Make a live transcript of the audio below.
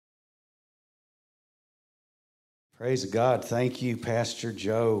Praise God. Thank you, Pastor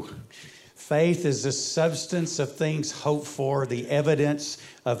Joe. Faith is the substance of things hoped for, the evidence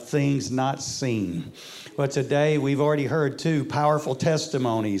of things not seen. But today we've already heard two powerful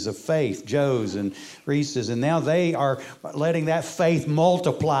testimonies of faith, Joe's and Reese's, and now they are letting that faith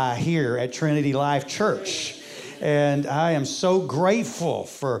multiply here at Trinity Life Church. And I am so grateful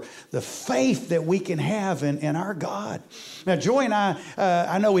for the faith that we can have in our God. Now, Joy and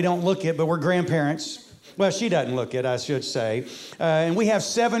I know we don't look it, but we're grandparents. Well, she doesn't look it, I should say. And we have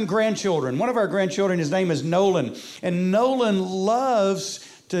 7 grandchildren. One of our grandchildren, his name is Nolan. And Nolan loves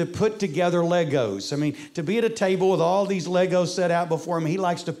to put together Legos. I mean, to be at a table with all these Legos set out before him, he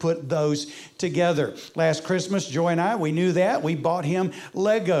likes to put those together. Last Christmas, Joy and I, we knew that. We bought him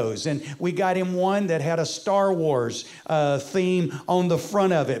Legos, and we got him one that had a Star Wars theme on the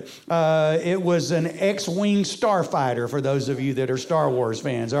front of it. It was an X-Wing starfighter, for those of you that are Star Wars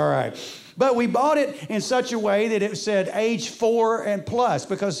fans. All right. But we bought it in such a way that it said age 4 and plus,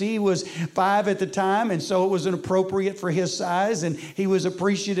 because he was 5 at the time, and so it was appropriate for his size, and he was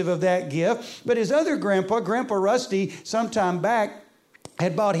appreciative of that gift. But his other grandpa, Grandpa Rusty, sometime back,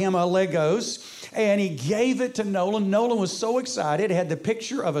 had bought him a Legos, and he gave it to Nolan. Nolan was so excited. It had the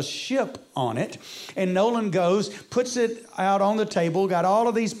picture of a ship on it. And Nolan goes, puts it out on the table, got all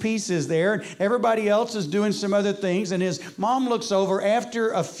of these pieces there. And everybody else is doing some other things. And his mom looks over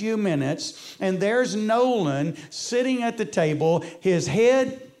after a few minutes, and there's Nolan sitting at the table, his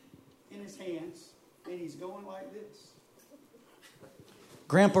head in his hands, and he's going like this.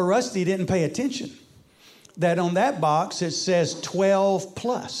 Grandpa Rusty didn't pay attention that on that box it says 12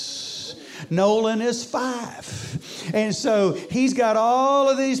 plus. Nolan is 5. And so he's got all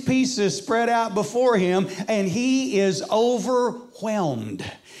of these pieces spread out before him, and he is overwhelmed.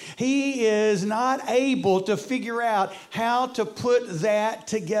 He is not able to figure out how to put that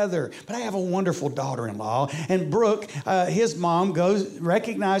together. But I have a wonderful daughter-in-law, and Brooke, his mom,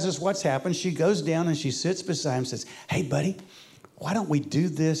 recognizes what's happened. She goes down and she sits beside him and says, "Hey, buddy, why don't we do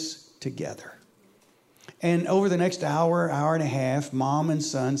this together?" And over the next hour and a half, mom and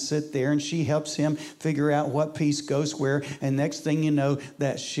son sit there, and she helps him figure out what piece goes where. And next thing you know,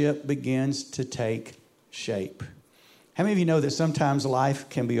 that ship begins to take shape. How many of you know that sometimes life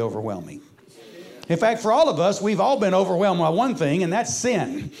can be overwhelming? In fact, for all of us, we've all been overwhelmed by one thing, and that's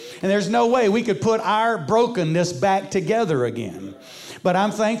sin. And there's no way we could put our brokenness back together again. But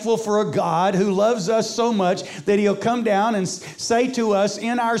I'm thankful for a God who loves us so much that he'll come down and say to us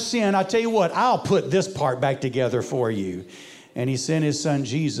in our sin, "I tell you what, I'll put this part back together for you." And he sent his son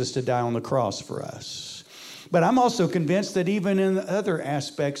Jesus to die on the cross for us. But I'm also convinced that even in other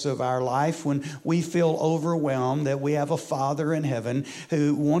aspects of our life, when we feel overwhelmed, that we have a Father in heaven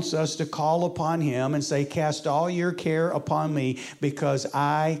who wants us to call upon him and say, "Cast all your care upon me because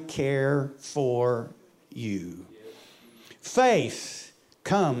I care for you." Faith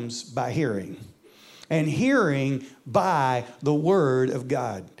comes by hearing, and hearing by the Word of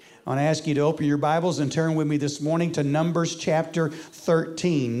God. I want to ask you to open your Bibles and turn with me this morning to Numbers chapter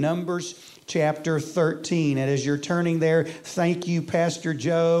 13. Numbers chapter 13. And as you're turning there, thank you, Pastor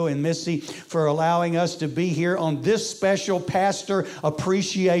Joe and Missy, for allowing us to be here on this special Pastor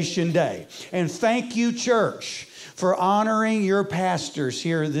Appreciation Day. And thank you, church, for honoring your pastors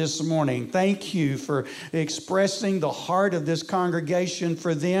here this morning. Thank you for expressing the heart of this congregation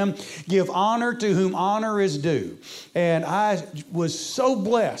for them. Give honor to whom honor is due. And I was so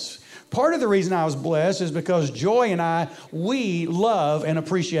blessed. Part of the reason I was blessed is because Joy and I, we love and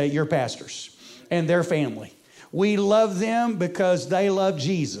appreciate your pastors and their family. We love them because they love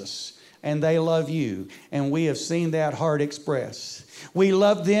Jesus and they love you. And we have seen that heart expressed. We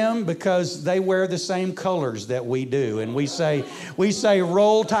love them because they wear the same colors that we do. And we say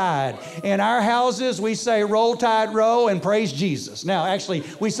roll tide. In our houses, we say roll tide, row, and praise Jesus. Now, actually,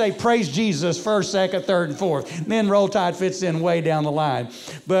 we say praise Jesus first, second, third, and fourth. And then roll tide fits in way down the line.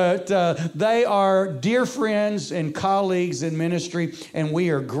 But they are dear friends and colleagues in ministry, and we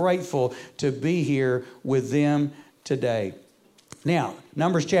are grateful to be here with them today. Now,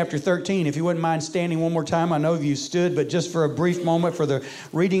 Numbers chapter 13, if you wouldn't mind standing one more time. I know you stood, but just for a brief moment for the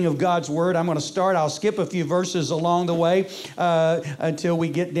reading of God's Word, I'm going to start. I'll skip a few verses along the way until we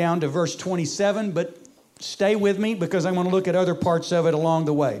get down to verse 27, but stay with me because I'm going to look at other parts of it along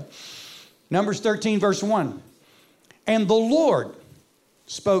the way. Numbers 13, verse 1. And the Lord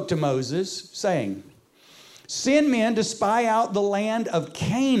spoke to Moses, saying, Send men to spy out the land of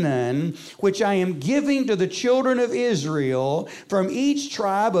Canaan, which I am giving to the children of Israel. From each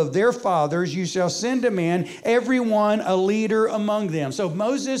tribe of their fathers you shall send a man, every one a leader among them. So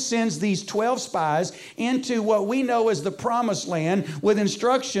Moses sends these 12 spies into what we know as the promised land with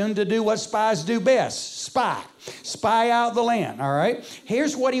instruction to do what spies do best, spy. Spy out the land, all right?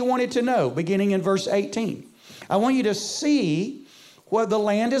 Here's what he wanted to know, beginning in verse 18. I want you to see what the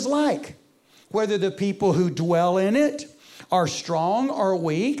land is like. Whether the people who dwell in it are strong or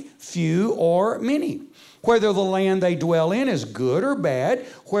weak, few or many. Whether the land they dwell in is good or bad.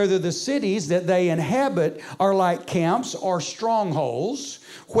 Whether the cities that they inhabit are like camps or strongholds.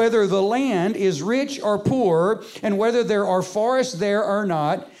 Whether the land is rich or poor, and whether there are forests there or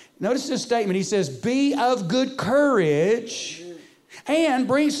not. Notice this statement. He says, be of good courage and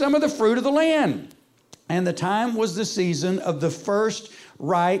bring some of the fruit of the land. And the time was the season of the first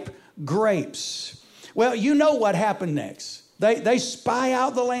ripe grapes. Well, you know what happened next. They spy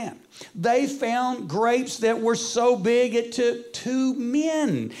out the land. They found grapes that were so big it took 2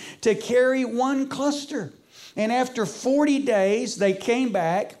 men to carry one cluster. And after 40 days, they came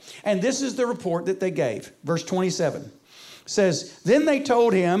back, and this is the report that they gave. Verse 27 says, then they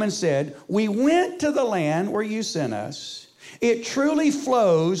told him and said, we went to the land where you sent us. It truly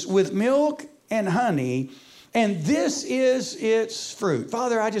flows with milk and honey, and this is its fruit.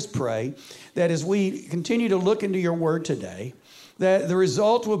 Father, I just pray that as we continue to look into your word today, that the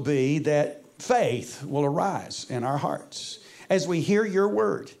result will be that faith will arise in our hearts as we hear your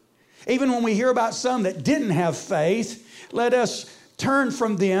word. Even when we hear about some that didn't have faith, let us turn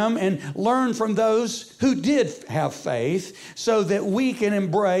from them and learn from those who did have faith so that we can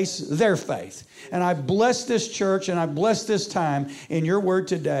embrace their faith. And I bless this church and I bless this time in your word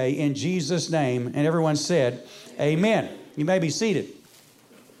today in Jesus' name. And everyone said, amen. You may be seated.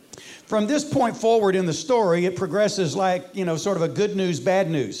 From this point forward in the story, it progresses like, sort of a good news, bad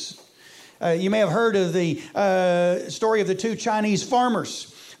news. You may have heard of the story of the 2 Chinese farmers.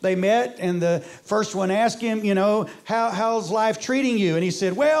 They met, and the first one asked him, how's life treating you? And he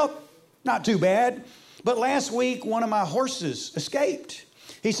said, well, not too bad. But last week, one of my horses escaped.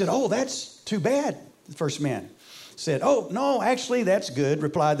 He said, oh, that's too bad, the first man said. Oh, no, actually, that's good,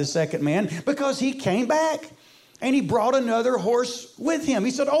 replied the second man, because he came back. And he brought another horse with him. He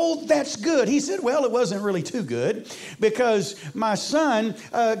said, oh, that's good. He said, well, it wasn't really too good because my son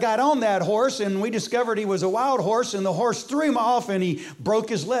got on that horse and we discovered he was a wild horse and the horse threw him off and he broke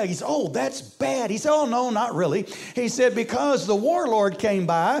his leg. He said, oh, that's bad. He said, oh, no, not really. He said, because the warlord came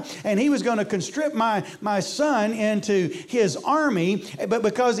by and he was going to conscript my son into his army, but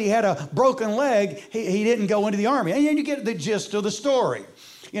because he had a broken leg, he didn't go into the army. And you get the gist of the story.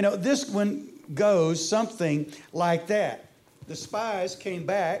 This one goes something like that. The spies came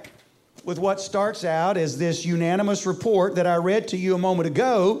back with what starts out as this unanimous report that I read to you a moment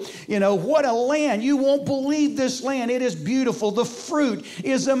ago. What a land. You won't believe this land. It is beautiful. The fruit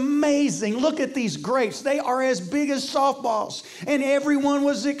is amazing. Look at these grapes. They are as big as softballs. And everyone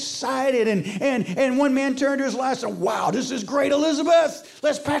was excited. And one man turned to his wife and said, wow, this is great, Elizabeth.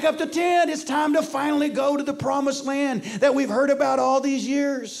 Let's pack up the tent. It's time to finally go to the promised land that we've heard about all these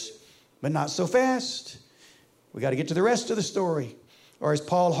years. But not so fast. We got to get to the rest of the story. Or as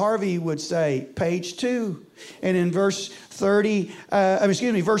Paul Harvey would say, page 2. And in verse 28,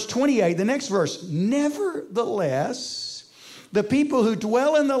 the next verse. Nevertheless, the people who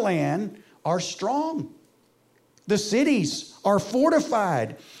dwell in the land are strong. The cities are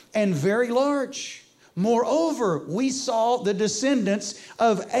fortified and very large. Moreover, we saw the descendants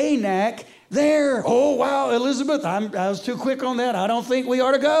of Anak there. Oh, wow, Elizabeth, I was too quick on that. I don't think we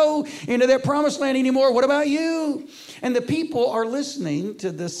ought to go into that promised land anymore. What about you? And the people are listening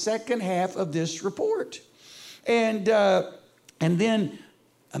to the second half of this report. And then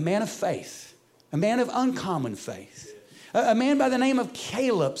a man of faith, a man of uncommon faith, a man by the name of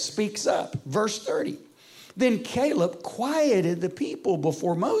Caleb speaks up. Verse 30. Then Caleb quieted the people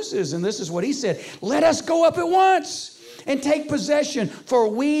before Moses. And this is what he said. Let us go up at once and take possession, for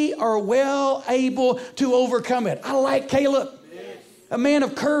we are well able to overcome it. I like Caleb, a man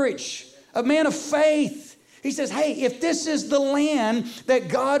of courage, a man of faith. He says, hey, if this is the land that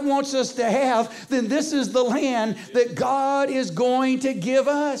God wants us to have, then this is the land that God is going to give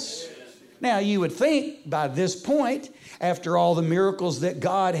us. Now, you would think by this point, after all the miracles that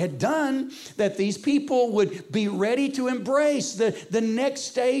God had done, that these people would be ready to embrace the next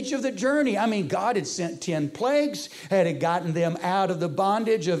stage of the journey. I mean, God had sent 10 plagues, had gotten them out of the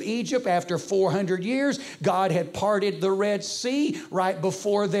bondage of Egypt after 400 years. God had parted the Red Sea right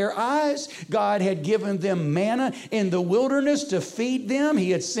before their eyes. God had given them manna in the wilderness to feed them.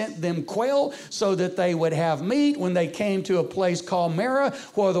 He had sent them quail so that they would have meat. When they came to a place called Marah,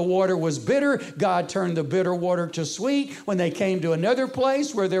 where the water was bitter, God turned the bitter water to sweet. When they came to another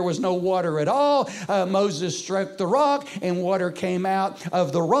place where there was no water at all, Moses struck the rock and water came out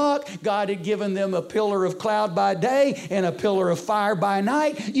of the rock. God had given them a pillar of cloud by day and a pillar of fire by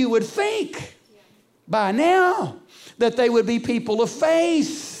night. You would think by now that they would be people of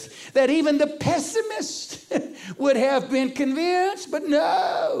faith, that even the pessimist would have been convinced, but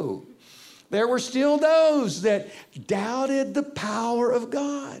no. There were still those that doubted the power of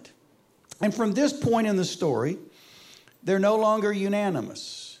God. And from this point in the story, they're no longer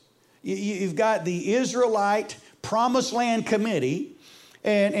unanimous. You've got the Israelite Promised Land Committee,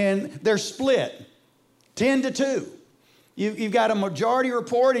 and they're split 10-2. You've got a majority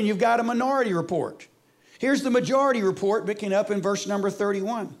report and you've got a minority report. Here's the majority report, picking up in verse number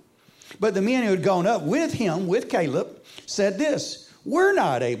 31. But the men who had gone up with him, with Caleb, said this: we're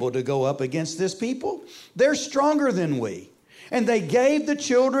not able to go up against this people. They're stronger than we. And they gave the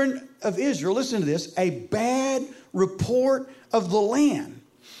children of Israel, listen to this, a bad report of the land,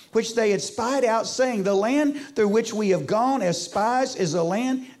 which they had spied out, saying, the land through which we have gone as spies is a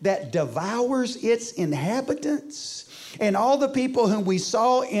land that devours its inhabitants. And all the people whom we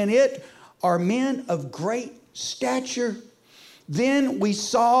saw in it are men of great stature. Then we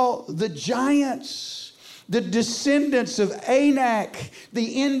saw the giants, the descendants of Anak,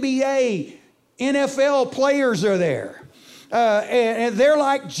 the NBA, NFL players are there. And they're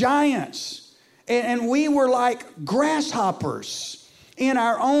like giants. And we were like grasshoppers in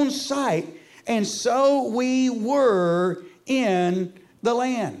our own sight. And so we were in the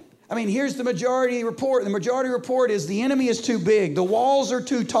land. I mean, here's the majority report. The majority report is the enemy is too big. The walls are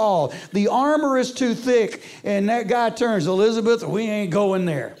too tall. The armor is too thick. And that guy turns, Elizabeth, we ain't going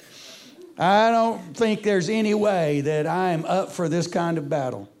there. I don't think there's any way that I'm up for this kind of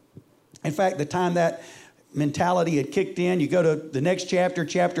battle. In fact, the time that mentality had kicked in, you go to the next chapter,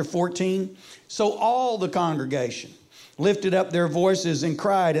 chapter 14. So all the congregation lifted up their voices and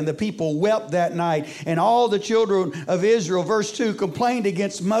cried, and the people wept that night. And all the children of Israel, verse 2, complained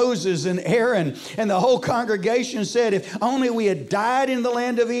against Moses and Aaron. And the whole congregation said, if only we had died in the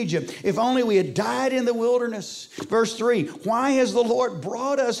land of Egypt, if only we had died in the wilderness. Verse 3, why has the Lord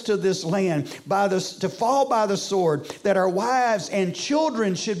brought us to this land to fall by the sword, that our wives and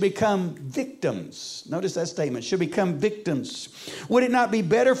children should become victims? Notice that statement, should become victims. Would it not be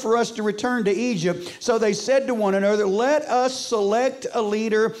better for us to return to Egypt? So they said to one another, let us select a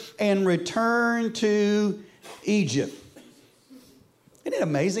leader and return to Egypt. Isn't it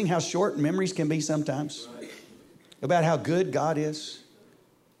amazing how short memories can be sometimes? About how good God is,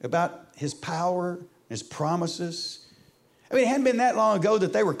 about his power, his promises. I mean, it hadn't been that long ago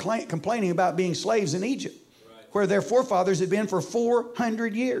that they were complaining about being slaves in Egypt, where their forefathers had been for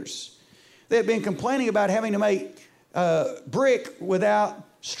 400 years. They had been complaining about having to make brick without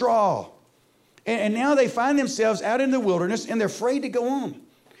straw. And now they find themselves out in the wilderness and they're afraid to go on.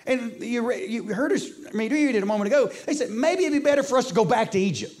 And you heard us, you read it a moment ago. They said, maybe it'd be better for us to go back to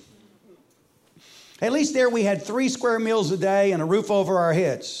Egypt. At least there we had 3 square meals a day and a roof over our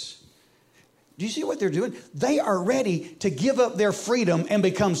heads. Do you see what they're doing? They are ready to give up their freedom and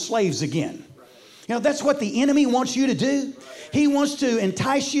become slaves again. You know, that's what the enemy wants you to do. He wants to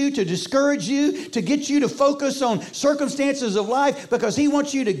entice you, to discourage you, to get you to focus on circumstances of life, because he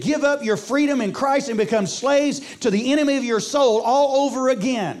wants you to give up your freedom in Christ and become slaves to the enemy of your soul all over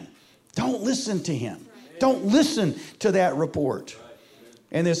again. Don't listen to him. Don't listen to that report.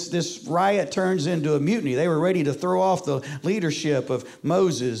 And this riot turns into a mutiny. They were ready to throw off the leadership of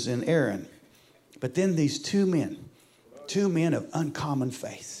Moses and Aaron. But then these two men of uncommon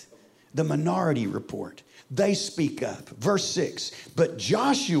faith, the minority report, they speak up. Verse 6, but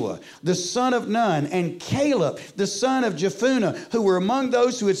Joshua, the son of Nun, and Caleb, the son of Jephunneh, who were among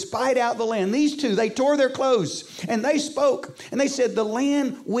those who had spied out the land, these two, they tore their clothes and they spoke. And they said, the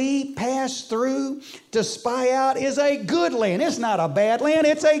land we passed through to spy out is a good land. It's not a bad land.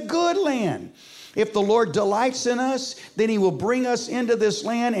 It's a good land. If the Lord delights in us, then he will bring us into this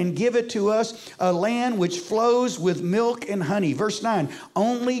land and give it to us, a land which flows with milk and honey. Verse 9,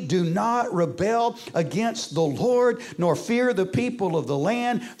 only do not rebel against the Lord, nor fear the people of the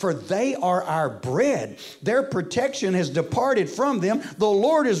land, for they are our bread. Their protection has departed from them. The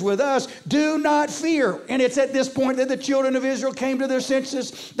Lord is with us. Do not fear. And it's at this point that the children of Israel came to their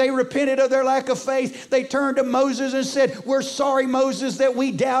senses. They repented of their lack of faith. They turned to Moses and said, we're sorry, Moses, that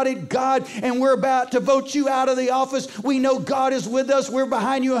we doubted God, and we're about to vote you out of the office. We know God is with us. We're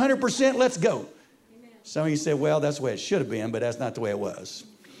behind you 100%. Let's go. Amen. Some of you said, well, that's the way it should have been, but that's not the way it was.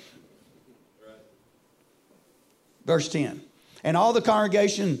 Right. Verse 10. And all the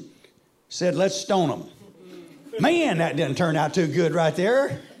congregation said, let's stone them. Man, that didn't turn out too good right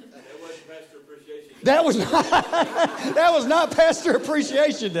there. That wasn't Pastor Appreciation Day. That was not Pastor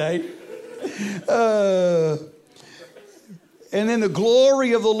Appreciation Day. And then the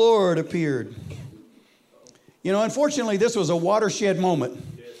glory of the Lord appeared. You know, unfortunately, this was a watershed moment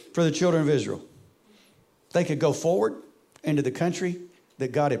for the children of Israel. They could go forward into the country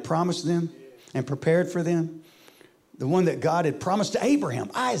that God had promised them and prepared for them. The one that God had promised to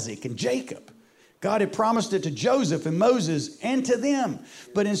Abraham, Isaac, and Jacob. God had promised it to Joseph and Moses and to them.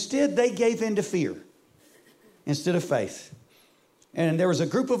 But instead, they gave in to fear instead of faith. And there was a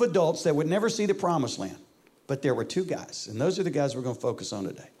group of adults that would never see the promised land. But there were two guys, and those are the guys we're going to focus on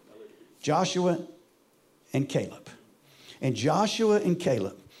today. Joshua and Caleb. And Joshua and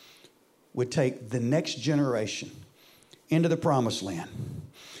Caleb would take the next generation into the promised land.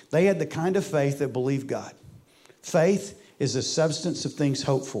 They had the kind of faith that believed God. Faith is the substance of things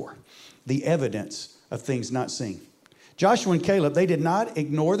hoped for, the evidence of things not seen. Joshua and Caleb, they did not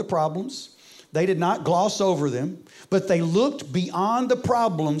ignore the problems. They did not gloss over them, but they looked beyond the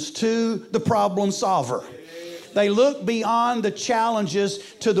problems to the problem solver. They looked beyond the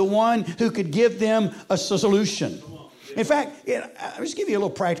challenges to the one who could give them a solution. In fact, I'll just give you a little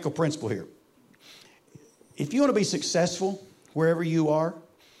practical principle here. If you want to be successful wherever you are,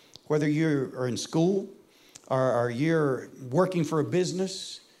 whether you are in school or you're working for a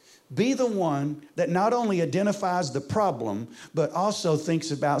business, be the one that not only identifies the problem, but also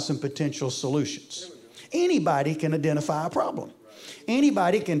thinks about some potential solutions. Anybody can identify a problem.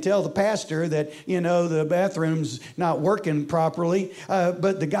 Anybody can tell the pastor that, the bathroom's not working properly.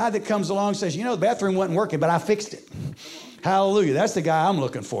 But the guy that comes along says, the bathroom wasn't working, but I fixed it. Hallelujah. That's the guy I'm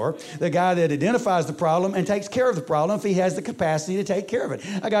looking for. The guy that identifies the problem and takes care of the problem if he has the capacity to take care of it.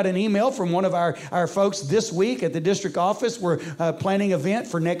 I got an email from one of our folks this week at the district office. We're planning an event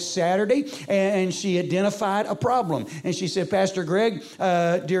for next Saturday, and she identified a problem. And she said, Pastor Greg,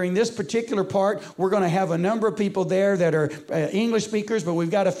 during this particular part, we're going to have a number of people there that are English speakers, but we've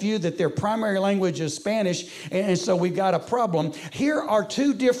got a few that their primary language is Spanish, and so we've got a problem. Here are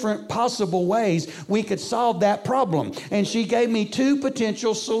two different possible ways we could solve that problem. And she gave me two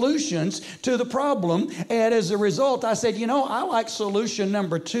potential solutions to the problem. And as a result, I said, I like solution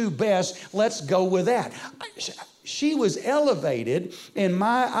number 2 best. Let's go with that. She was elevated in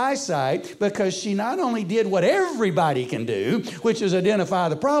my eyesight because she not only did what everybody can do, which is identify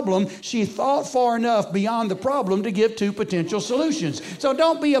the problem, she thought far enough beyond the problem to give 2 potential solutions. So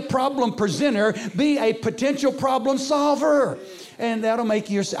don't be a problem presenter, be a potential problem solver. And that'll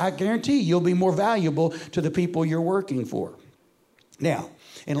make you, I guarantee you'll be more valuable to the people you're working for. Now,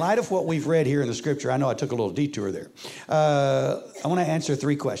 in light of what we've read here in the scripture, I know I took a little detour there. I want to answer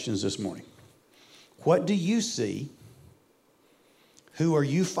 3 questions this morning. What do you see? Who are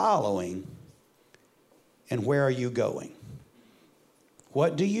you following? And where are you going?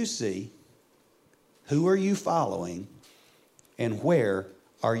 What do you see? Who are you following? And where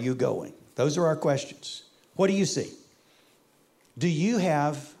are you going? Those are our questions. What do you see? Do you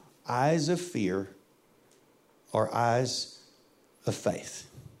have eyes of fear or eyes of faith?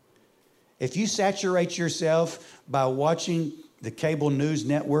 If you saturate yourself by watching the cable news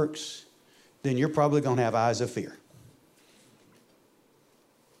networks, then you're probably going to have eyes of fear.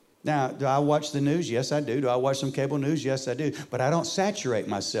 Now, do I watch the news? Yes, I do. Do I watch some cable news? Yes, I do. But I don't saturate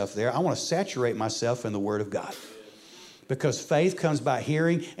myself there. I want to saturate myself in the Word of God. Because faith comes by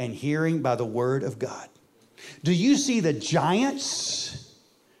hearing, and hearing by the Word of God. Do you see the giants,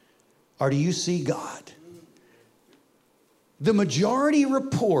 or do you see God? The majority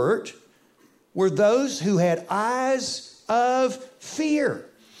report were those who had eyes of fear.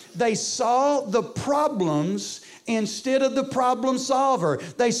 They saw the problems instead of the problem solver.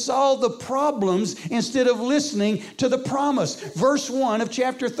 They saw the problems instead of listening to the promise. Verse 1 of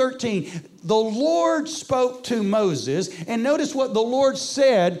chapter 13. The Lord spoke to Moses, and notice what the Lord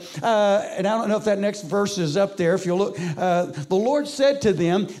said, and I don't know if that next verse is up there. If you look, the Lord said to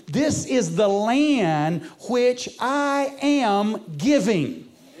them, "This is the land which I am giving."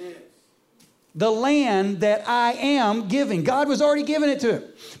 The land that I am giving. God was already giving it to him.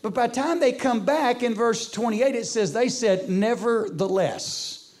 But by the time they come back in verse 28, it says, they said,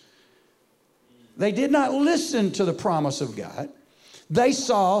 nevertheless. They did not listen to the promise of God. They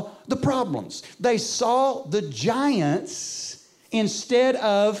saw the problems. They saw the giants instead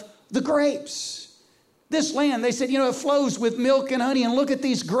of the grapes. This land, they said, it flows with milk and honey, and look at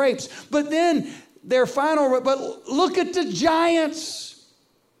these grapes. But then but look at the giants.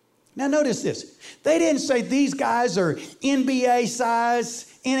 Now notice this. They didn't say these guys are NBA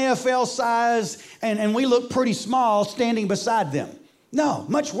size, NFL size, and we look pretty small standing beside them. No,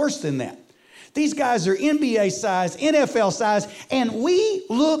 much worse than that. These guys are NBA size, NFL size, and we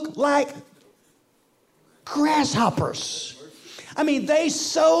look like grasshoppers. I mean, they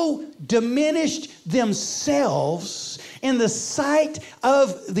so diminished themselves in the sight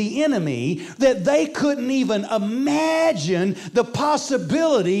of the enemy that they couldn't even imagine the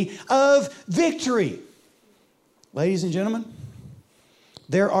possibility of victory. Ladies and gentlemen,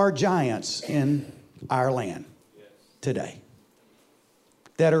 there are giants in our land today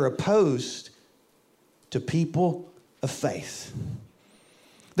that are opposed to people of faith.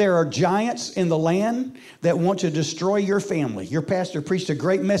 There are giants in the land that want to destroy your family. Your pastor preached a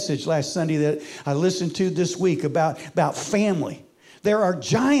great message last Sunday that I listened to this week about family. There are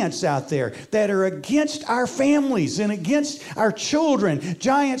giants out there that are against our families and against our children.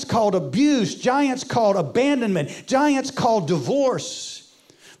 Giants called abuse, giants called abandonment, giants called divorce.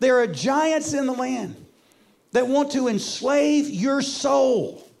 There are giants in the land that want to enslave your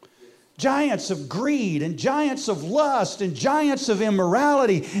soul. Giants of greed and giants of lust and giants of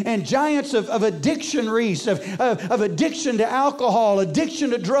immorality and giants of addiction, Reese, of addiction to alcohol,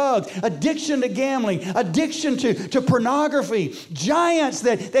 addiction to drugs, addiction to gambling, addiction to pornography. Giants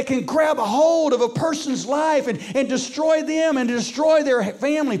that can grab a hold of a person's life and destroy them and destroy their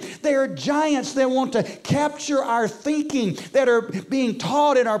family. They are giants that want to capture our thinking, that are being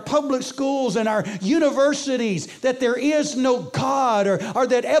taught in our public schools and our universities, that there is no God or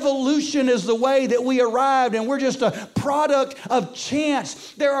that evolution is the way that we arrived and we're just a product of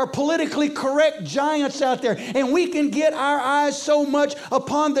chance. There are politically correct giants out there, and we can get our eyes so much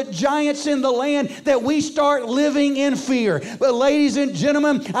upon the giants in the land that we start living in fear. But ladies and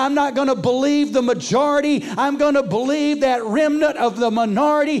gentlemen, I'm not going to believe the majority. I'm going to believe that remnant of the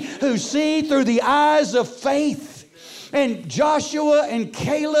minority who see through the eyes of faith. And Joshua and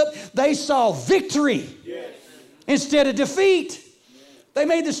Caleb, they saw victory instead of defeat. They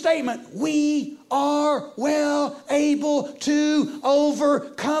made the statement, we are well able to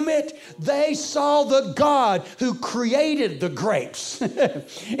overcome it. They saw the God who created the grapes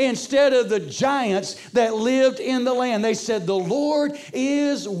instead of the giants that lived in the land. They said, the Lord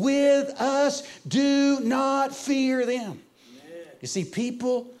is with us. Do not fear them. Amen. You see,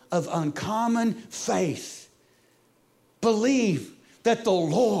 people of uncommon faith believe that the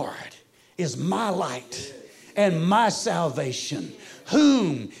Lord is my light and my salvation.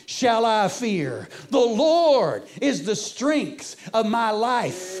 Whom shall I fear? The Lord is the strength of my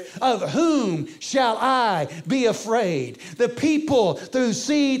life. Of whom shall I be afraid? The people who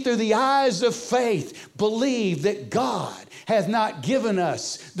see through the eyes of faith believe that God hath not given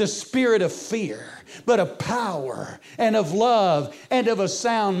us the spirit of fear, but of power and of love and of a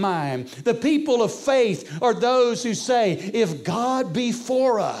sound mind. The people of faith are those who say, if God be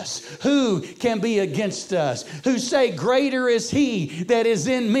for us, who can be against us? Who say, greater is he that is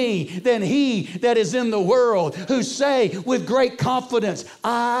in me than he that is in the world. Who say with great confidence,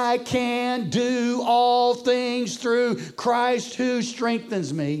 I can do all things through Christ who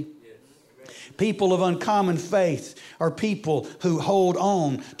strengthens me. People of uncommon faith are people who hold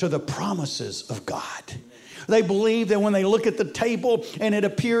on to the promises of God. They believe that when they look at the table and it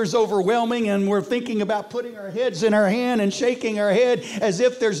appears overwhelming and we're thinking about putting our heads in our hand and shaking our head as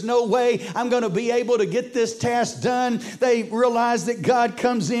if there's no way I'm going to be able to get this task done, they realize that God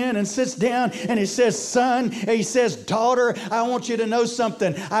comes in and sits down and he says, son, he says, daughter, I want you to know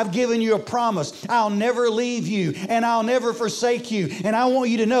something. I've given you a promise. I'll never leave you and I'll never forsake you. And I want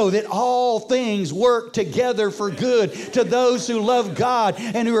you to know that all things work together for good to those who love God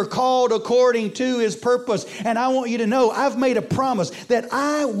and who are called according to his purpose. And I want you to know I've made a promise that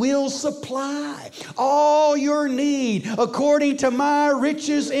I will supply all your need according to my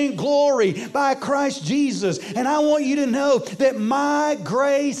riches in glory by Christ Jesus. And I want you to know that my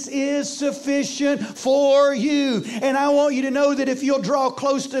grace is sufficient for you. And I want you to know that if you'll draw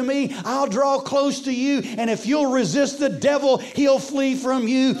close to me, I'll draw close to you. And if you'll resist the devil, he'll flee from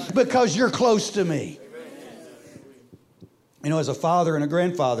you because you're close to me. You know, as a father and a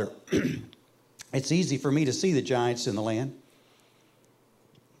grandfather, it's easy for me to see the giants in the land.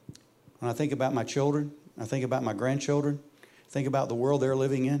 When I think about my children, I think about my grandchildren, think about the world they're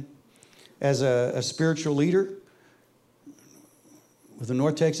living in. As a spiritual leader with the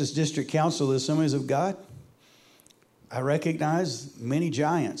North Texas District Council of the Assemblies of God, I recognize many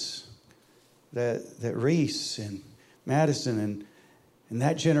giants that Reese and Madison and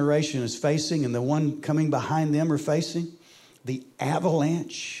that generation is facing, and the one coming behind them are facing. The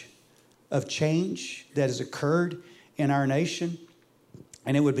avalanche of change that has occurred in our nation.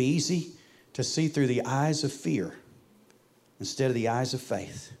 And it would be easy to see through the eyes of fear instead of the eyes of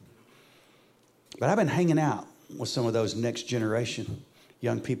faith. But I've been hanging out with some of those next generation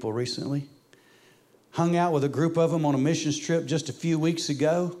young people recently. Hung out with a group of them on a missions trip just a few weeks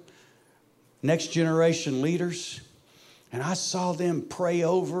ago. Next generation leaders. And I saw them pray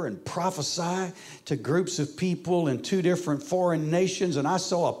over and prophesy to groups of people in 2 different foreign nations. And I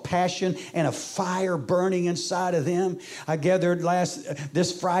saw a passion and a fire burning inside of them. I gathered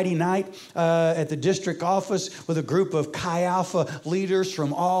this Friday night at the district office with a group of Chi Alpha leaders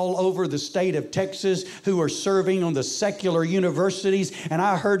from all over the state of Texas who are serving on the secular universities. And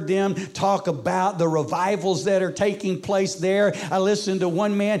I heard them talk about the revivals that are taking place there. I listened to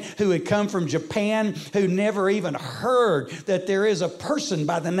one man who had come from Japan who never even heard that there is a person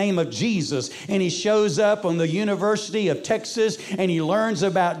by the name of Jesus, and he shows up on the University of Texas and he learns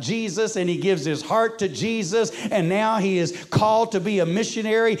about Jesus and he gives his heart to Jesus, and now he is called to be a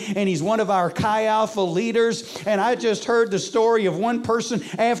missionary, and he's one of our Chi Alpha leaders. And I just heard the story of one person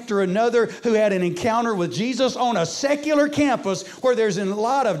after another who had an encounter with Jesus on a secular campus where there's a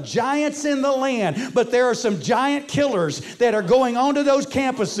lot of giants in the land, but there are some giant killers that are going onto those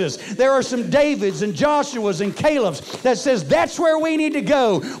campuses. There are some Davids and Joshuas and Calebs that says that's where we need to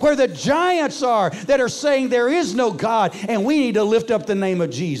go, where the giants are that are saying there is no God, and we need to lift up the name of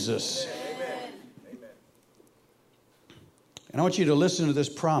Jesus. Amen. And I want you to listen to this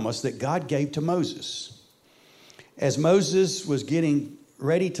promise that God gave to Moses. As Moses was getting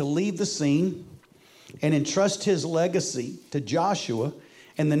ready to leave the scene and entrust his legacy to Joshua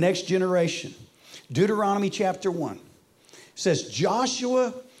and the next generation, Deuteronomy chapter 1 says,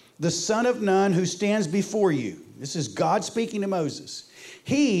 Joshua, the son of Nun, who stands before you. This is God speaking to Moses.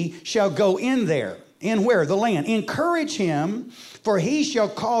 He shall go in there. In where? The land. Encourage him, for he shall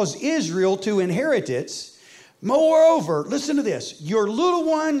cause Israel to inherit it. Moreover, listen to this. Your little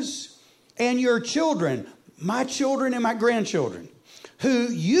ones and your children, my children and my grandchildren, who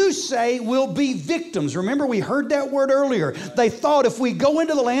you say will be victims. Remember, we heard that word earlier. They thought if we go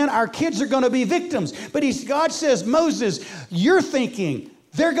into the land, our kids are going to be victims. But God says, Moses, you're thinking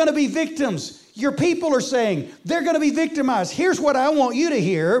they're going to be victims. Your people are saying they're going to be victimized. Here's what I want you to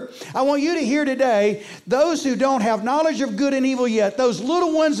hear. I want you to hear today, those who don't have knowledge of good and evil yet, those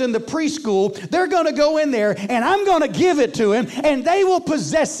little ones in the preschool, they're going to go in there and I'm going to give it to them and they will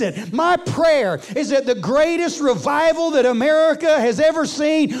possess it. My prayer is that the greatest revival that America has ever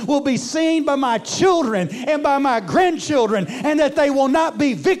seen will be seen by my children and by my grandchildren, and that they will not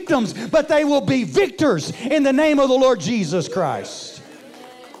be victims, but they will be victors in the name of the Lord Jesus Christ.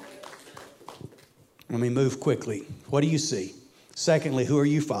 Let me move quickly. What do you see? Secondly, who are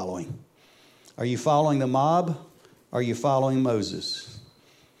you following? Are you following the mob? Are you following Moses?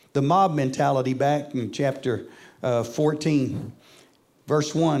 The mob mentality back in chapter 14,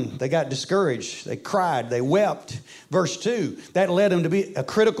 verse 1, they got discouraged. They cried. They wept. Verse 2, that led them to be a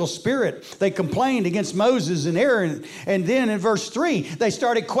critical spirit. They complained against Moses and Aaron. And then in verse 3, they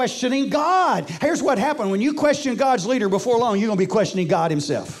started questioning God. Here's what happened. When you question God's leader, before long, you're going to be questioning God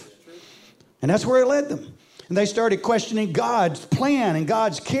himself. And that's where it led them. And they started questioning God's plan and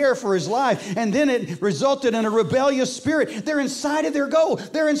God's care for his life. And then it resulted in a rebellious spirit. They're inside of their goal.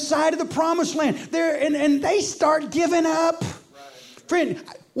 They're inside of the promised land. And they start giving up. Right. Friend,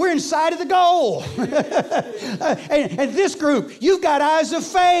 we're inside of the goal. and this group, you've got eyes of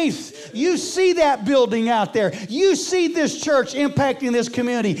faith. You see that building out there. You see this church impacting this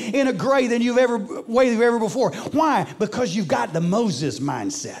community in a way than you've ever before. Why? Because you've got the Moses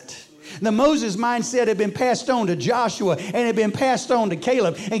mindset. The Moses mindset had been passed on to Joshua and had been passed on to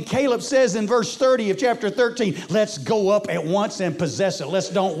Caleb. And Caleb says in verse 30 of chapter 13, let's go up at once and possess it. Let's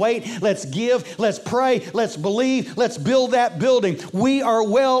don't wait. Let's give. Let's pray. Let's believe. Let's build that building. We are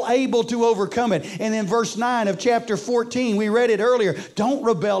well able to overcome it. And in verse 9 of chapter 14, we read it earlier, don't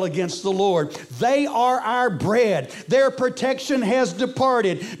rebel against the Lord. They are our bread. Their protection has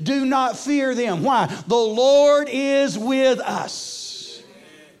departed. Do not fear them. Why? The Lord is with us.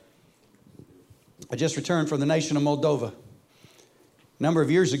 I just returned from the nation of Moldova. A number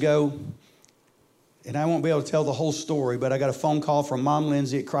of years ago, and I won't be able to tell the whole story, but I got a phone call from Mom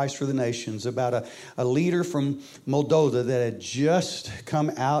Lindsay at Christ for the Nations about a leader from Moldova that had just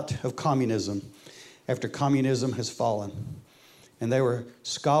come out of communism after communism has fallen. And they were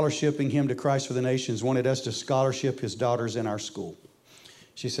scholarshiping him to Christ for the Nations, wanted us to scholarship his daughters in our school.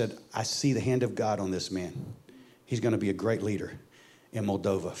 She said, I see the hand of God on this man. He's going to be a great leader in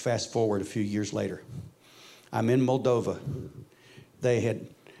Moldova. Fast forward a few years later. I'm in Moldova.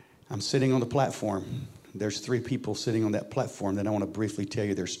 I'm sitting on the platform. There's 3 people sitting on that platform that I want to briefly tell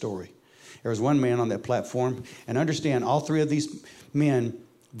you their story. There was one man on that platform, and understand all 3 of these men,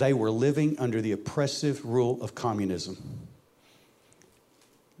 they were living under the oppressive rule of communism.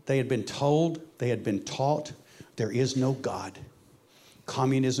 They had been told, they had been taught, there is no God.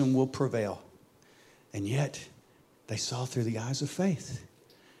 Communism will prevail. And yet, they saw through the eyes of faith.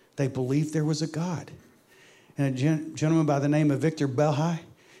 They believed there was a God. And a gentleman by the name of Victor Belhai,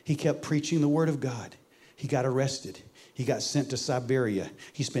 he kept preaching the word of God. He got arrested. He got sent to Siberia.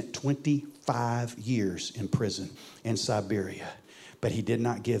 He spent 25 years in prison in Siberia. But he did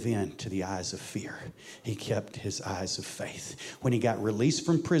not give in to the eyes of fear. He kept his eyes of faith. When he got released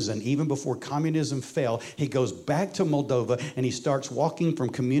from prison, even before communism fell, he goes back to Moldova and he starts walking from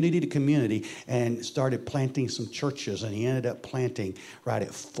community to community and started planting some churches. And he ended up planting right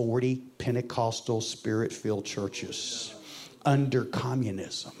at 40 Pentecostal Spirit-filled churches under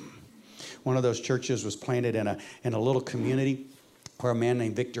communism. One of those churches was planted in a little community where a man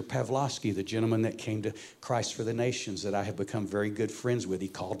named Victor Pavlovsky, the gentleman that came to Christ for the Nations that I have become very good friends with, he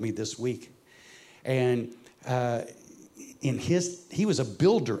called me this week. And he was a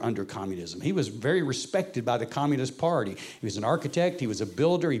builder under communism. He was very respected by the Communist Party. He was an architect. He was a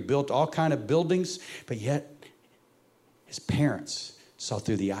builder. He built all kind of buildings. But yet, his parents saw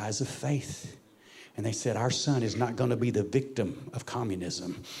through the eyes of faith. And they said, our son is not going to be the victim of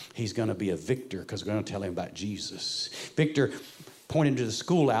communism. He's going to be a victor because we're going to tell him about Jesus. Victor pointed to the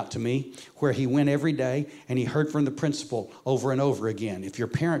school out to me where he went every day and he heard from the principal over and over again. If your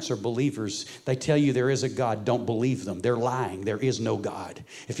parents are believers, they tell you there is a God, don't believe them. They're lying. There is no God.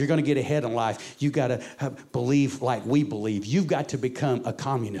 If you're going to get ahead in life, you've got to believe like we believe. You've got to become a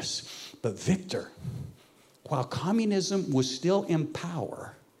communist. But Victor, while communism was still in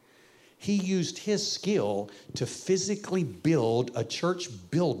power, he used his skill to physically build a church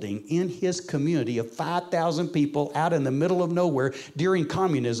building in his community of 5,000 people out in the middle of nowhere during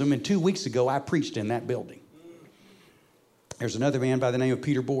communism. And 2 weeks ago, I preached in that building. There's another man by the name of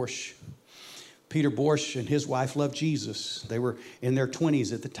Peter Borsch. Peter Borsch and his wife loved Jesus. They were in their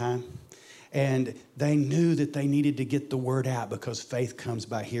 20s at the time. And they knew that they needed to get the word out because faith comes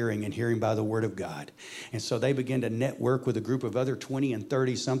by hearing and hearing by the word of God. And so they began to network with a group of other 20 and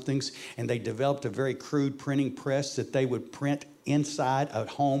 30-somethings, and they developed a very crude printing press that they would print inside a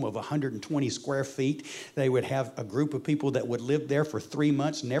home of 120 square feet. They would have a group of people that would live there for 3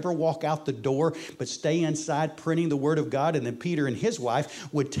 months, never walk out the door, but stay inside printing the word of God. And then Peter and his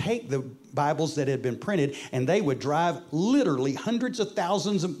wife would take the Bibles that had been printed, and they would drive literally hundreds of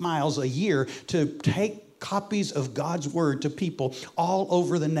thousands of miles a year to take copies of God's word to people all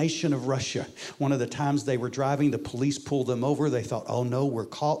over the nation of Russia. One of the times they were driving, the police pulled them over. They thought, oh no, we're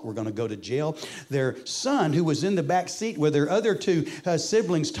caught. We're going to go to jail. Their son, who was in the back seat with their other 2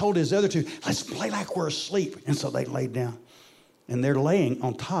 siblings, told his other 2, let's play like we're asleep. And so they laid down. And they're laying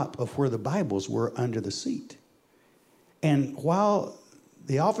on top of where the Bibles were under the seat. And while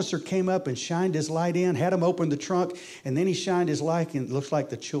the officer came up and shined his light in, had him open the trunk, and then he shined his light, and it looked like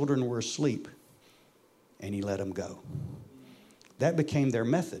the children were asleep. And he let them go. That became their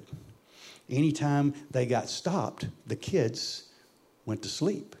method. Anytime they got stopped, the kids went to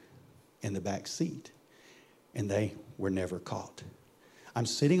sleep in the back seat, and they were never caught. I'm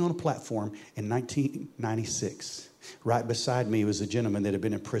sitting on a platform in 1996. Right beside me was a gentleman that had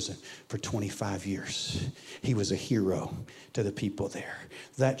been in prison for 25 years. He was a hero to the people there.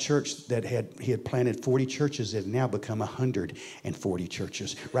 That church that he had planted 40 churches had now become 140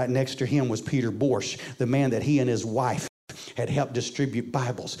 churches. Right next to him was Peter Borsch, the man that he and his wife had helped distribute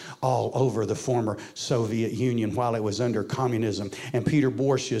Bibles all over the former Soviet Union while it was under communism. And Peter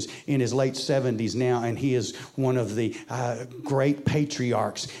Borsch is in his late 70s now, and he is one of the great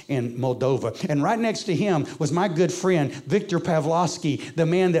patriarchs in Moldova. And right next to him was my good friend, Victor Pavlovsky, the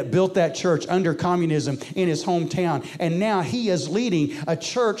man that built that church under communism in his hometown. And now he is leading a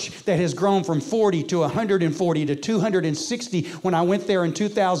church that has grown from 40 to 140 to 260 when I went there in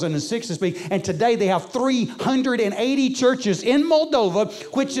 2006 to speak. And today they have 380 churches in Moldova,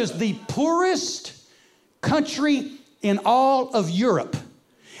 which is the poorest country in all of Europe.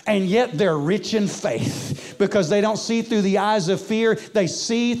 And yet they're rich in faith because they don't see through the eyes of fear. They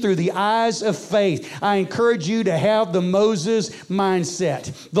see through the eyes of faith. I encourage you to have the Moses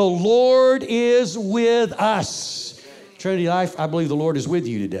mindset. The Lord is with us. Trinity Life, I believe the Lord is with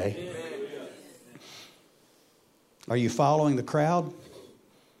you today. Are you following the crowd?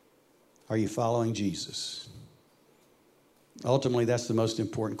 Are you following Jesus? Ultimately, that's the most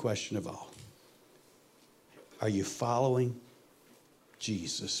important question of all. Are you following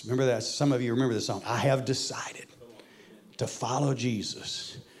Jesus? Remember that? Some of you remember the song, I have decided to follow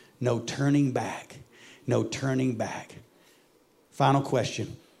Jesus. No turning back. No turning back. Final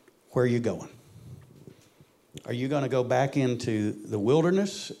question. Where are you going? Are you going to go back into the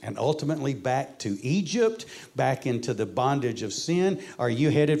wilderness and ultimately back to Egypt, back into the bondage of sin? Are you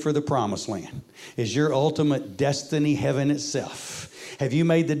headed for the promised land? Is your ultimate destiny heaven itself? Have you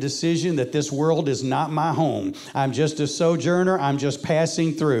made the decision that this world is not my home? I'm just a sojourner. I'm just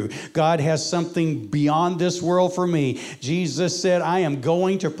passing through. God has something beyond this world for me. Jesus said, I am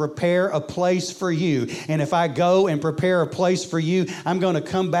going to prepare a place for you. And if I go and prepare a place for you, I'm going to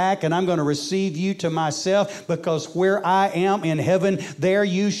come back and I'm going to receive you to myself, because where I am in heaven, there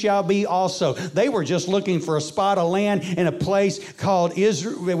you shall be also. They were just looking for a spot of land in a place called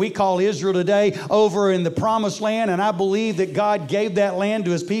Israel, we call Israel today, over in the promised land. And I believe that God gave that land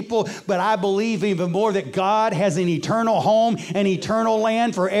to his people, but I believe even more that God has an eternal home, an eternal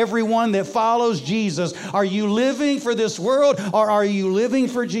land for everyone that follows Jesus. Are you living for this world, or are you living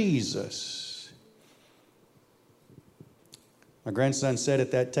for Jesus? My grandson sat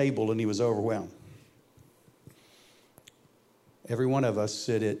at that table and he was overwhelmed. Every one of us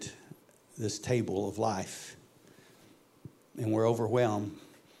sit at this table of life and we're overwhelmed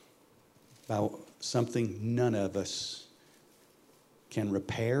by something none of us can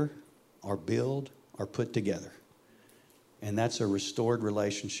repair or build or put together. And that's a restored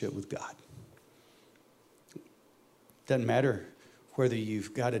relationship with God. Doesn't matter whether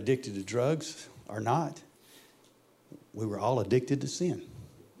you've got addicted to drugs or not. We were all addicted to sin.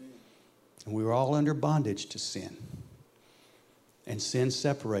 And we were all under bondage to sin. And sin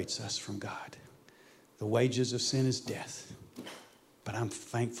separates us from God. The wages of sin is death. But I'm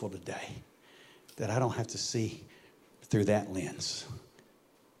thankful today that I don't have to see through that lens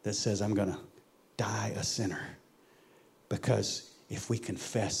that says I'm going to die a sinner. Because if we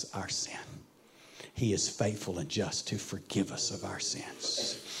confess our sin, he is faithful and just to forgive us of our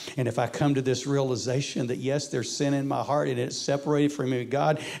sins. And if I come to this realization that, yes, there's sin in my heart and it's separated from me,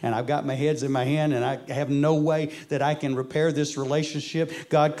 God, and I've got my heads in my hand and I have no way that I can repair this relationship,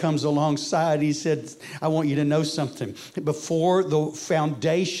 God comes alongside. He said, I want you to know something. Before the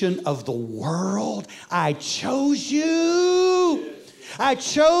foundation of the world, I chose you. I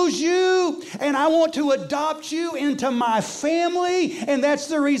chose you, and I want to adopt you into my family. And that's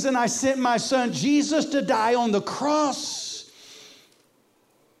the reason I sent my son Jesus to die on the cross,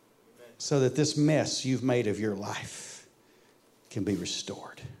 so that this mess you've made of your life can be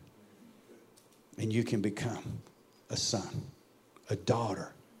restored. And you can become a son, a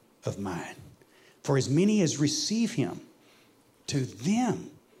daughter of mine. For as many as receive him, to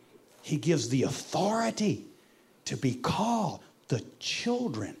them he gives the authority to be called the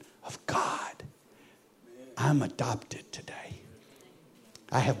children of God. I'm adopted today.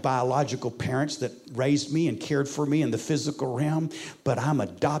 I have biological parents that raised me and cared for me in the physical realm, but I'm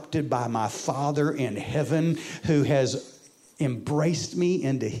adopted by my Father in heaven, who has embraced me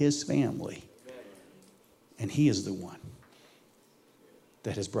into his family. And he is the one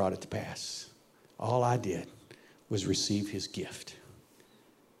that has brought it to pass. All I did was receive his gift,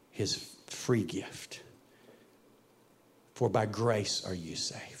 his free gift. For by grace are you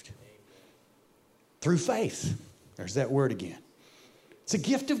saved. Through faith. There's that word again. It's a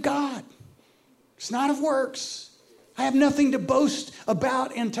gift of God. It's not of works. I have nothing to boast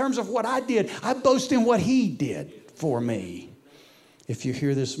about in terms of what I did. I boast in what he did for me. If you're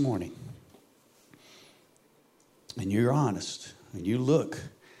here this morning and you're honest and you look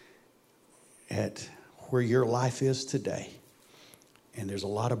at where your life is today, and there's a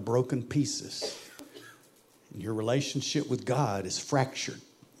lot of broken pieces, and your relationship with God is fractured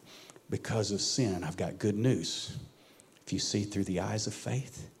because of sin, I've got good news. If you see through the eyes of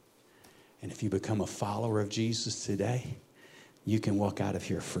faith, and if you become a follower of Jesus today, you can walk out of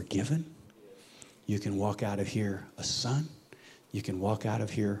here forgiven. You can walk out of here a son. You can walk out of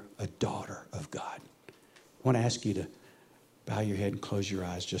here a daughter of God. I want to ask you to bow your head and close your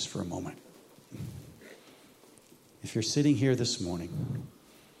eyes just for a moment. If you're sitting here this morning,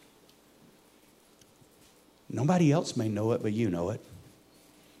 nobody else may know it, but you know it.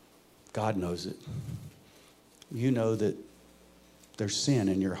 God knows it. You know that there's sin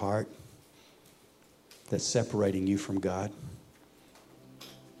in your heart that's separating you from God.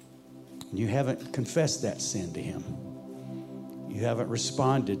 You haven't confessed that sin to Him. You haven't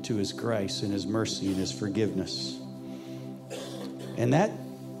responded to His grace and His mercy and His forgiveness. And that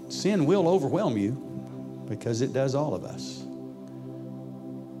sin will overwhelm you because it does all of us.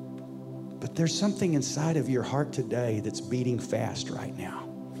 But there's something inside of your heart today that's beating fast right now.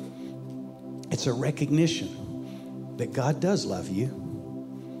 It's a recognition that God does love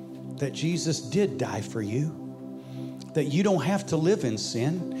you, that Jesus did die for you, that you don't have to live in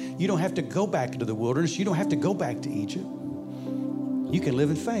sin. You don't have to go back into the wilderness. You don't have to go back to Egypt. You can live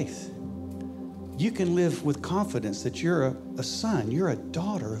in faith. You can live with confidence that you're a son, you're a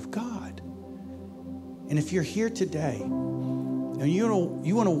daughter of God. And if you're here today and you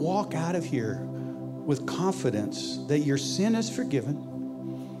want to walk out of here with confidence that your sin is forgiven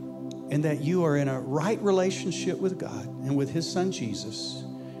and that you are in a right relationship with God and with His Son Jesus,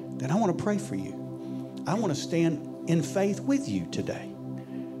 then I want to pray for you. I want to stand in faith with you today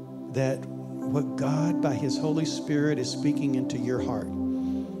that what God by His Holy Spirit is speaking into your heart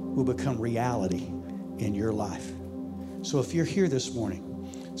will become reality in your life. So if you're here this morning,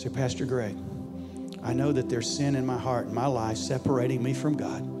 say, Pastor Greg, I know that there's sin in my heart and my life separating me from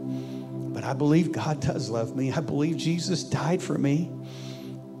God, but I believe God does love me. I believe Jesus died for me,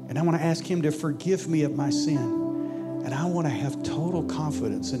 and I want to ask Him to forgive me of my sin. And I want to have total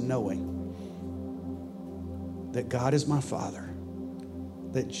confidence in knowing that God is my Father,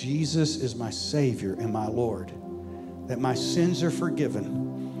 that Jesus is my Savior and my Lord, that my sins are forgiven,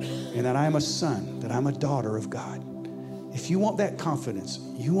 and that I'm a son, that I'm a daughter of God. If you want that confidence,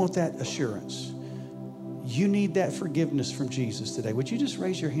 you want that assurance, you need that forgiveness from Jesus today. Would you just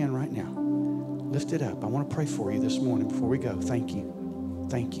raise your hand right now? Lift it up. I want to pray for you this morning before we go. Thank you.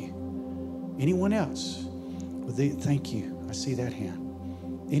 Thank you. Anyone else? Thank you. I see that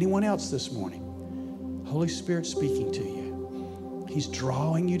hand. Anyone else this morning? Holy Spirit speaking to you. He's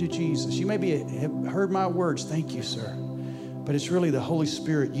drawing you to Jesus. You maybe have heard my words. Thank you, sir. But it's really the Holy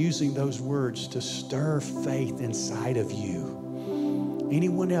Spirit using those words to stir faith inside of you.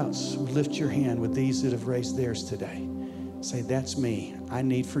 Anyone else would lift your hand with these that have raised theirs today. Say, that's me. I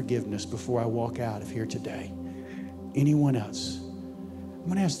need forgiveness before I walk out of here today. Anyone else? I'm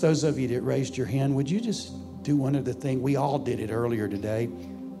going to ask those of you that raised your hand, would you just do one of the things? We all did it earlier today.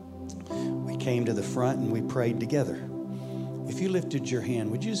 We came to the front and we prayed together. If you lifted your hand,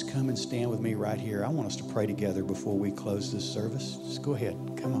 would you just come and stand with me right here? I want us to pray together before we close this service. Just go ahead.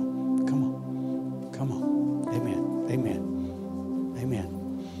 Come on. Come on. Come on. Amen. Amen.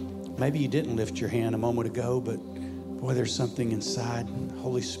 Amen. Maybe you didn't lift your hand a moment ago, but boy, there's something inside.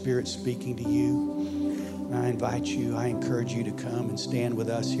 Holy Spirit speaking to you. And I invite you, I encourage you to come and stand with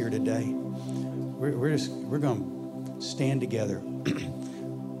us here today. We're going to stand together.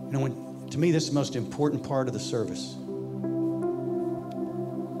 To me, this is the most important part of the service.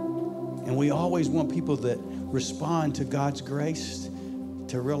 And we always want people that respond to God's grace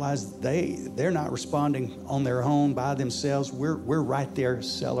to realize they're not responding on their own by themselves. We're right there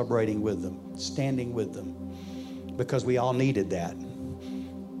celebrating with them, standing with them, because we all needed that.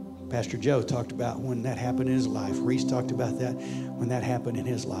 Pastor Joe talked about when that happened in his life. Reese talked about that when that happened in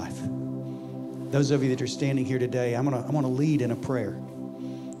his life. Those of you that are standing here today, I'm gonna lead in a prayer.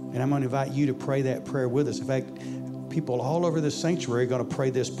 And I'm going to invite you to pray that prayer with us. In fact, people all over this sanctuary are going to pray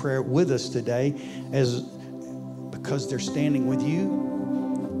this prayer with us today because they're standing with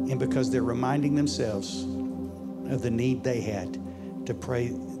you and because they're reminding themselves of the need they had to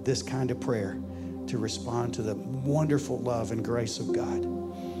pray this kind of prayer to respond to the wonderful love and grace of God.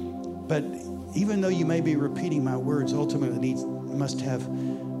 But even though you may be repeating my words, ultimately must have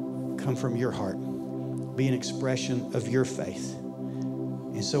come from your heart, be an expression of your faith.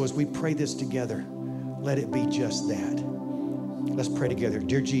 And so as we pray this together, let it be just that. Let's pray together.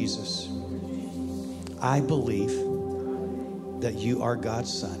 Dear Jesus, I believe that you are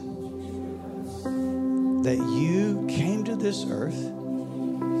God's Son, that you came to this earth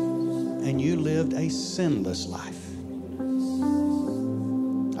and you lived a sinless life.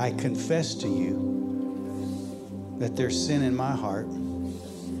 I confess to you that there's sin in my heart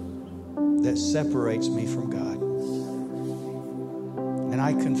that separates me from God. And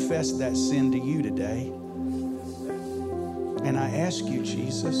I confess that sin to you today. And I ask you,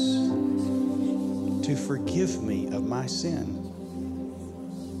 Jesus, to forgive me of my sin.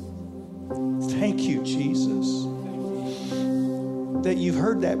 Thank you, Jesus, that you've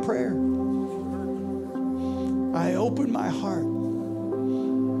heard that prayer. I open my heart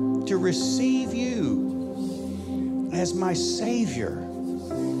to receive you as my Savior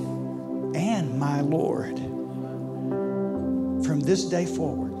and my Lord. From this day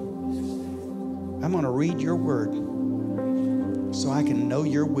forward, I'm going to read your word so I can know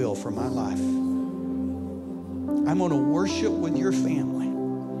your will for my life. I'm going to worship with your family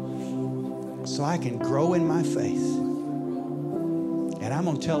so I can grow in my faith. And I'm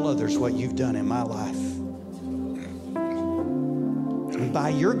going to tell others what you've done in my life. And by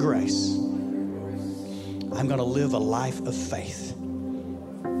your grace, I'm going to live a life of faith.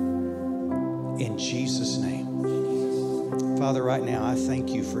 In Jesus' name. Father, right now, I thank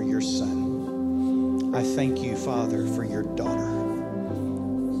you for your son. I thank you, Father, for your daughter.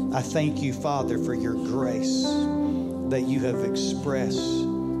 I thank you, Father, for your grace that you have expressed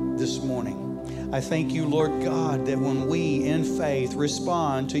this morning. I thank you, Lord God, that when we in faith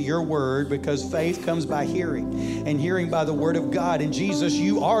respond to your word, because faith comes by hearing, and hearing by the word of God. And Jesus,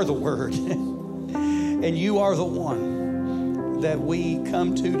 you are the word. And you are the one that we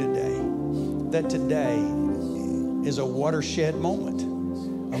come to today. That today is a watershed moment.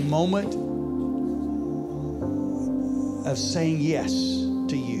 A moment of saying yes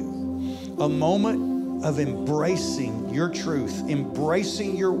to you. A moment of embracing your truth,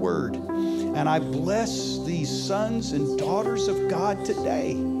 embracing your word. And I bless these sons and daughters of God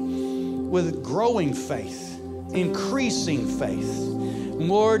today with growing faith, increasing faith.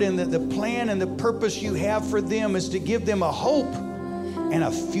 Lord, and the plan and the purpose you have for them is to give them a hope and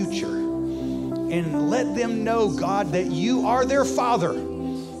a future. And let them know, God, that you are their Father.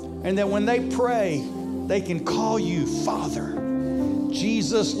 And that when they pray, they can call you Father.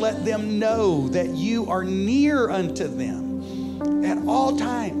 Jesus, let them know that you are near unto them at all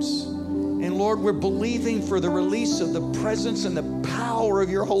times. And Lord, we're believing for the release of the presence and the power of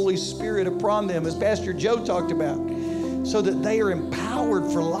your Holy Spirit upon them, as Pastor Joe talked about, so that they are empowered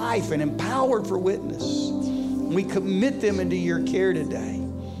for life and empowered for witness. We commit them into your care today,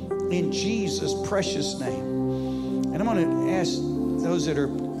 in Jesus' precious name. And I'm going to ask those that are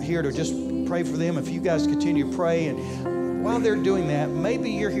here to just pray for them. If you guys continue to pray, and while they're doing that,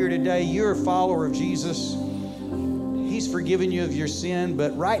 maybe you're here today, you're a follower of Jesus. He's forgiven you of your sin,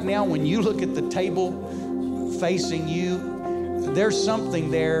 but right now when you look at the table facing you, there's something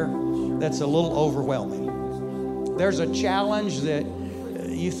there that's a little overwhelming. There's a challenge that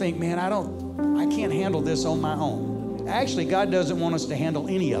you think, man, I can't handle this on my own. Actually, God doesn't want us to handle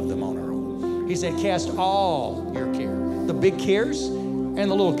any of them on our own. He said, cast all your care, the big cares and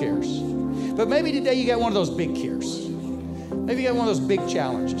the little cares. But maybe today you got one of those big cares. Maybe you got one of those big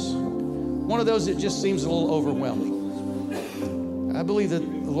challenges. One of those that just seems a little overwhelming. I believe that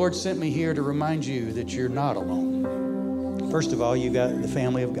the Lord sent me here to remind you that you're not alone. First of all, you got the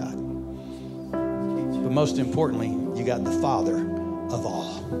family of God. But most importantly, you got the Father of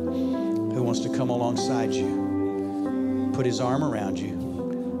all, who wants to come alongside you, put his arm around you,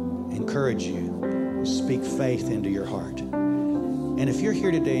 encourage you, speak faith into your heart. And if you're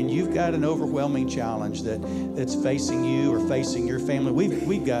here today and you've got an overwhelming challenge that's facing you or facing your family,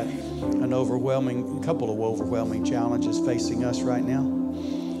 we've got a couple of overwhelming challenges facing us right now.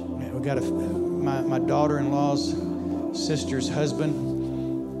 We've got my daughter-in-law's sister's husband,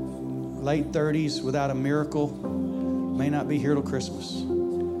 late 30s, without a miracle, may not be here till Christmas.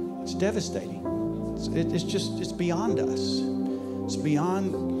 It's devastating. It's beyond us. It's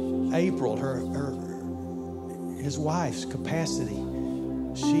beyond April, his wife's capacity.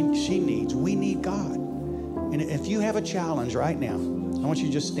 She needs. We need God. And if you have a challenge right now, I want you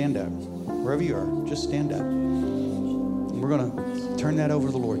to just stand up. Wherever you are, just stand up. And we're going to turn that over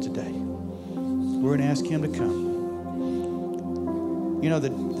to the Lord today. We're going to ask him to come. You know,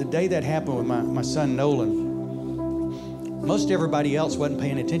 the day that happened with my son Nolan, most everybody else wasn't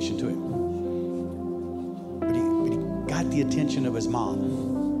paying attention to him. But he got the attention of his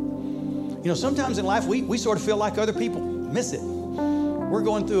mom. You know, sometimes in life, we sort of feel like other people miss it. We're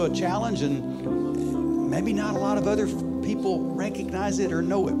going through a challenge and maybe not a lot of other people recognize it or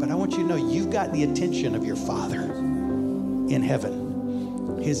know it, but I want you to know you've got the attention of your Father in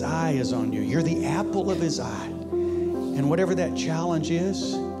heaven. His eye is on you. You're the apple of his eye. And whatever that challenge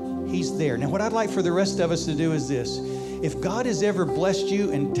is, he's there. Now, what I'd like for the rest of us to do is this. if God has ever blessed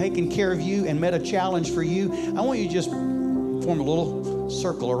you and taken care of you and met a challenge for you, I want you to just form a little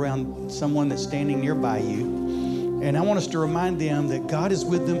circle around someone that's standing nearby you. And I want us to remind them that God is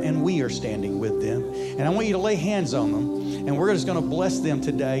with them and we are standing with them. And I want you to lay hands on them. And we're just going to bless them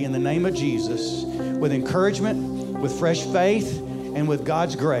today in the name of Jesus with encouragement, with fresh faith, and with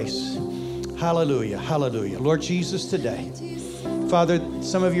God's grace. Hallelujah, hallelujah. Lord Jesus, today, Father,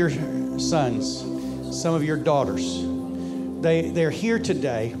 some of your sons, some of your daughters, they're here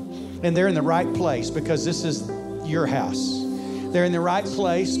today and they're in the right place because this is your house. They're in the right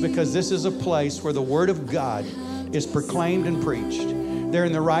place because this is a place where the Word of God is proclaimed and preached. They're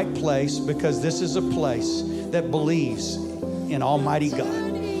in the right place because this is a place that believes in Almighty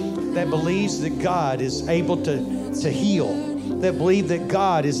God, that believes that God is able to heal, that believe that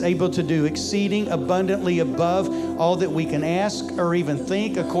God is able to do exceeding abundantly above all that we can ask or even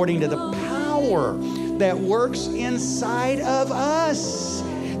think, according to the power that works inside of us,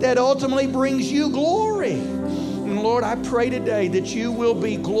 that ultimately brings you glory. And Lord, I pray today that you will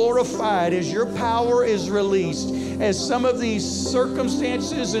be glorified as your power is released, as some of these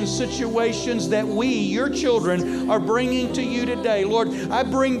circumstances and situations that we, your children, are bringing to you today. Lord, I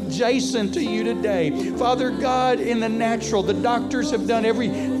bring Jason to you today. Father God, in the natural, the doctors have done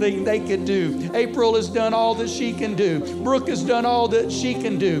everything they could do. April has done all that she can do. Brooke has done all that she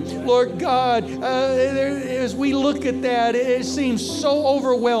can do. Lord God, as we look at that, it seems so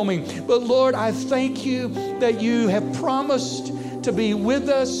overwhelming. But Lord, I thank you that you have promised to be with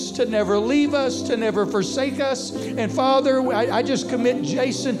us, to never leave us, to never forsake us. And Father, I just commit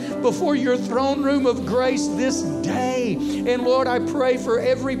Jason before your throne room of grace this day. And Lord, I pray for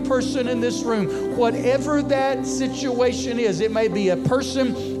every person in this room, whatever that situation is. It may be a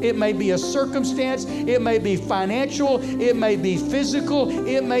person, it may be a circumstance, it may be financial, it may be physical,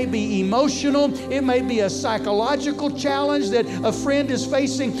 it may be emotional, it may be a psychological challenge that a friend is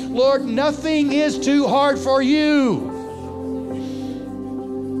facing. Lord, nothing is too hard for you.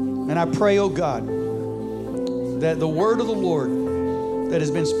 And I pray, oh God, that the word of the Lord that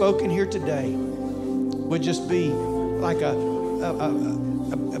has been spoken here today would just be like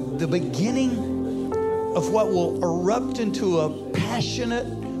the beginning of what will erupt into a passionate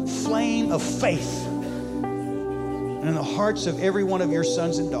flame of faith in the hearts of every one of your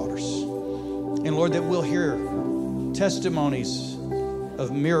sons and daughters. And Lord, that we'll hear testimonies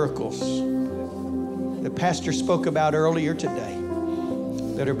of miracles that Pastor spoke about earlier today,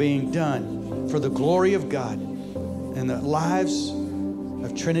 that are being done for the glory of God and the lives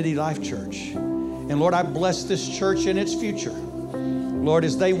of Trinity Life Church. And Lord, I bless this church and its future. Lord,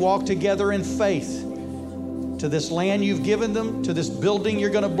 as they walk together in faith to this land you've given them, to this building you're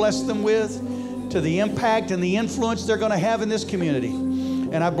going to bless them with, to the impact and the influence they're going to have in this community.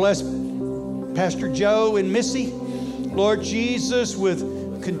 And I bless Pastor Joe and Missy, Lord Jesus,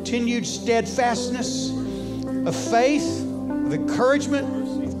 with continued steadfastness of faith, of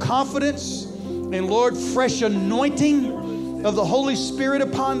encouragement, confidence, and Lord, fresh anointing of the Holy Spirit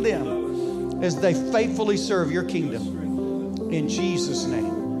upon them as they faithfully serve your kingdom. In Jesus'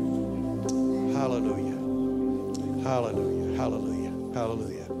 name. Hallelujah. Hallelujah. Hallelujah.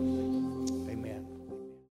 Hallelujah.